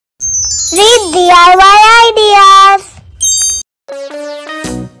Read DIY ideas.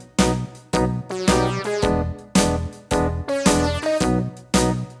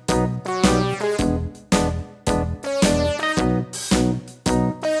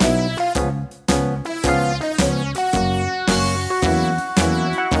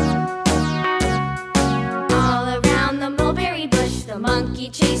 All around the mulberry bush, the monkey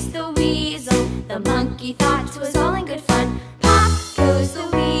chased the weasel. The monkey thought it was all in good fun. Pop goes the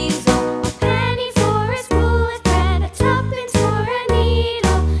weasel. A penny for a spool of thread, a tuppence for a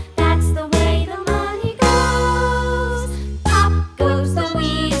needle. That's the way the money goes. Pop goes the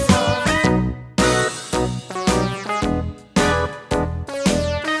weasel.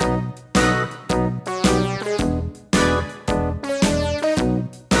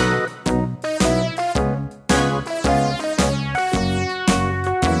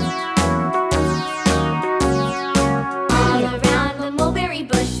 All around the mulberry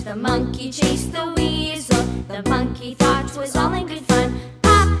bush, the monkey chased the weasel. The monkey thought it was all in good fun.